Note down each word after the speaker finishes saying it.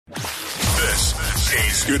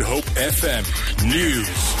Good Hope FM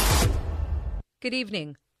News. Good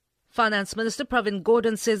evening. Finance Minister Pravin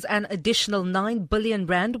Gordhan says an additional 9 billion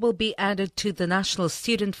rand will be added to the National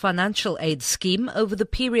Student Financial Aid Scheme over the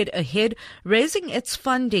period ahead, raising its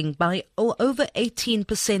funding by over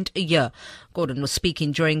 18% a year. Gordhan was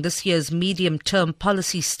speaking during this year's medium-term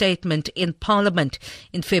policy statement in Parliament.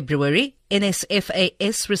 In February,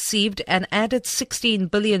 NSFAS received an added 16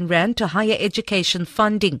 billion rand to higher education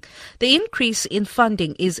funding. The increase in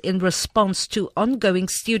funding is in response to ongoing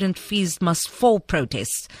student fees must fall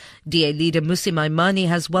protests. DA leader Musi Maimane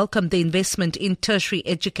has welcomed the investment in tertiary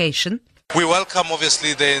education. We welcome,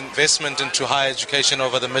 obviously, the investment into higher education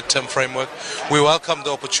over the midterm framework. We welcome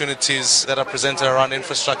the opportunities that are presented around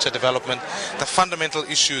infrastructure development. The fundamental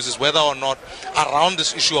issues is whether or not around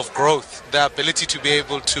this issue of growth, the ability to be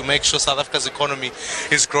able to make sure South Africa's economy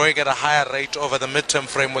is growing at a higher rate over the midterm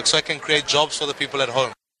framework so it can create jobs for the people at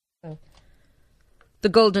home. The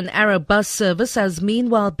Golden Arrow bus service has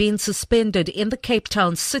meanwhile been suspended in the Cape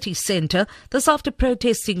Town city centre. This after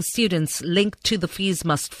protesting students linked to the Fees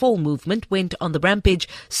Must Fall movement went on the rampage,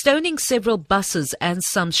 stoning several buses and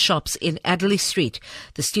some shops in Adderley Street.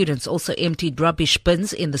 The students also emptied rubbish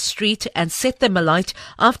bins in the street and set them alight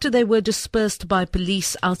after they were dispersed by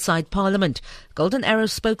police outside Parliament. Golden Arrow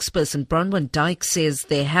spokesperson Bronwyn Dyke says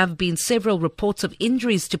there have been several reports of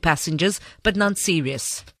injuries to passengers, but none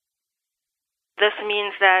serious. This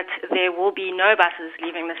means that there will be no buses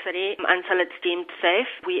leaving the city until it's deemed safe.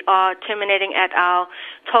 We are terminating at our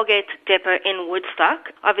Tollgate depot in Woodstock,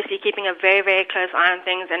 obviously keeping a very, very close eye on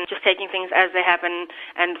things and just taking things as they happen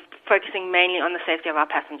and focusing mainly on the safety of our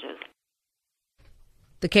passengers.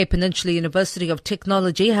 The Cape Peninsula University of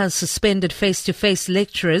Technology has suspended face-to-face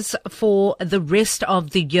lecturers for the rest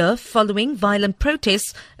of the year following violent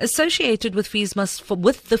protests associated with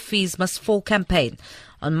the Fees Must Fall campaign.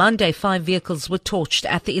 On Monday, 5 vehicles were torched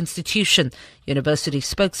at the institution. University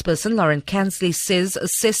spokesperson Lauren Kansley says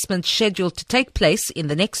assessments scheduled to take place in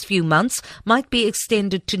the next few months might be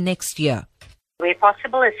extended to next year. Where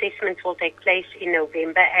possible, assessments will take place in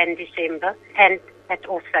November and December and at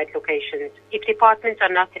off-site locations. If departments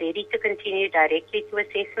are not ready to continue directly to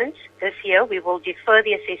assessments, this year we will defer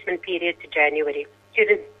the assessment period to January.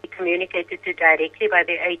 Students will be communicated to directly by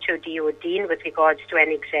their HOD or Dean with regards to an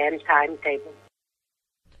exam timetable.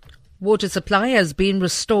 Water supply has been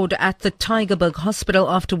restored at the Tygerberg Hospital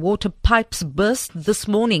after water pipes burst this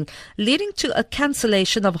morning, leading to a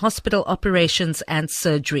cancellation of hospital operations and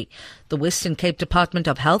surgery. The Western Cape Department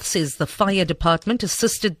of Health says the fire department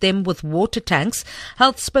assisted them with water tanks.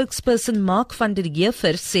 Health spokesperson Mark van der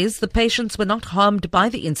Heever says the patients were not harmed by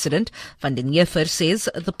the incident. Van der Heever says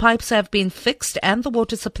the pipes have been fixed and the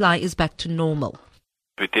water supply is back to normal.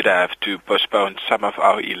 We did have to postpone some of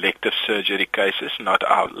our elective surgery cases, not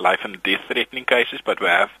our life and death threatening cases, but we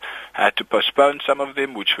have had to postpone some of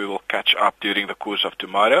them, which we will catch up during the course of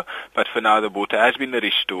tomorrow. But for now, the water has been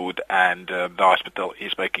restored and the hospital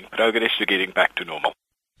is making progress to getting back to normal.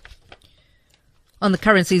 On the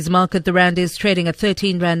currencies market, the rand is trading at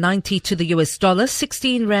 13.90 rand to the US dollar,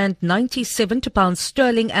 16.97 rand to pound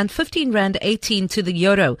sterling, and 15.18 rand to the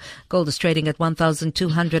euro. Gold is trading at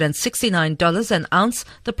 $1,269 an ounce.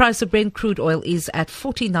 The price of Brent crude oil is at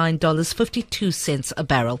 $49.52 a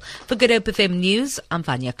barrel. For Good Hope FM News, I'm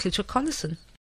Vanya Klitschko-Collison.